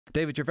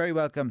David, you're very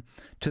welcome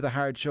to the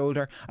Hard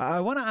Shoulder. I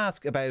want to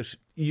ask about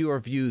your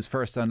views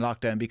first on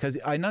lockdown, because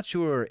I'm not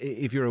sure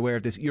if you're aware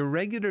of this. You're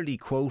regularly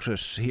quoted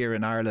here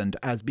in Ireland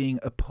as being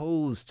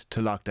opposed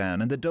to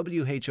lockdown, and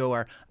the WHO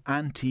are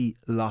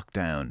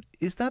anti-lockdown.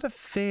 Is that a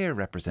fair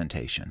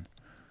representation?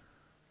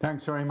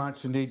 Thanks very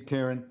much indeed,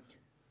 Kieran.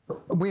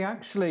 We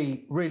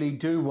actually really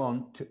do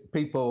want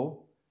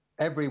people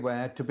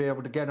everywhere to be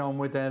able to get on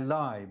with their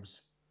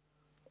lives.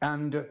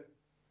 And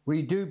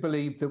we do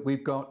believe that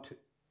we've got,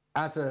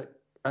 as a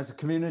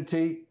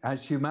community,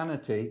 as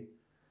humanity,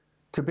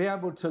 to be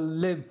able to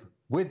live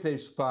with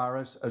this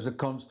virus as a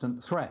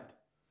constant threat.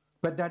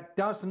 But that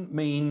doesn't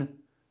mean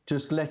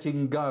just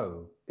letting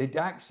go. It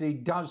actually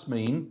does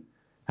mean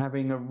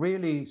having a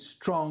really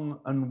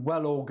strong and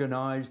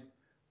well-organised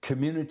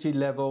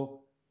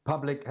community-level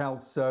public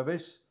health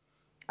service.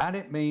 And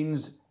it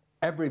means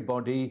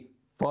everybody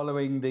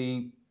following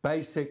the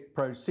basic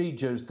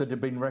procedures that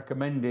have been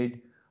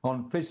recommended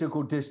on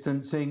physical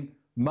distancing,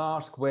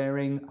 mask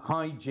wearing,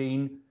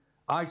 hygiene,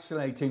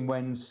 isolating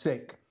when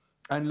sick,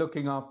 and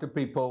looking after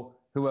people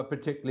who are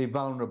particularly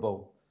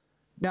vulnerable.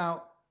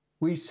 Now,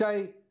 we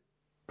say,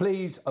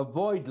 please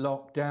avoid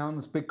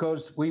lockdowns,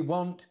 because we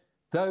want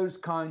those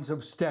kinds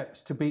of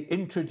steps to be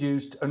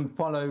introduced and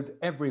followed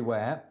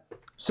everywhere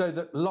so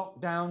that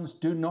lockdowns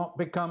do not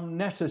become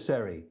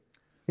necessary.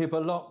 If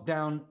a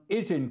lockdown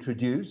is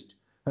introduced,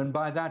 and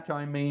by that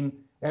I mean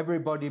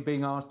everybody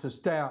being asked to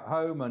stay at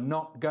home and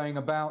not going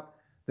about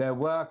their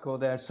work or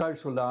their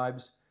social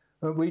lives,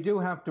 we do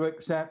have to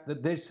accept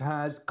that this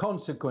has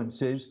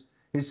consequences,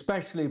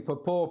 especially for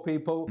poor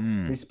people,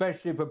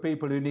 especially for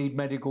people who need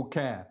medical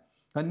care.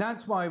 And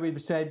that's why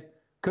we've said,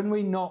 can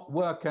we not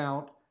work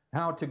out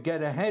how to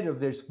get ahead of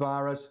this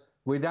virus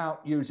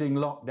without using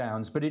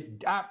lockdowns? But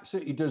it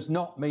absolutely does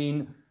not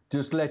mean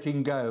just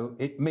letting go.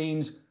 It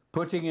means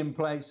putting in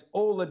place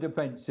all the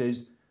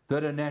defences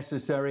that are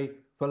necessary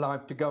for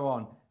life to go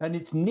on. And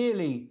it's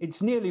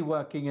nearly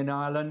working in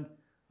Ireland,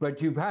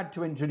 but you've had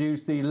to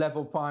introduce the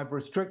level 5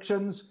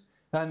 restrictions.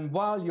 And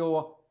while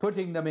you're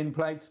putting them in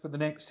place for the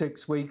next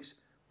 6 weeks,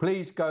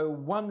 please go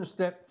one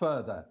step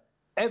further.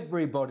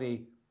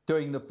 Everybody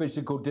doing the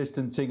physical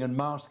distancing and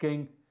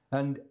masking,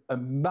 and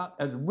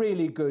as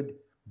really good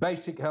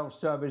basic health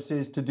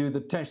services to do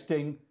the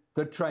testing,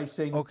 the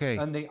tracing,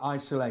 and the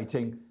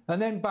isolating.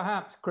 And then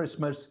perhaps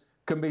Christmas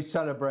can be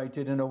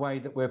celebrated in a way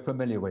that we're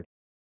familiar with.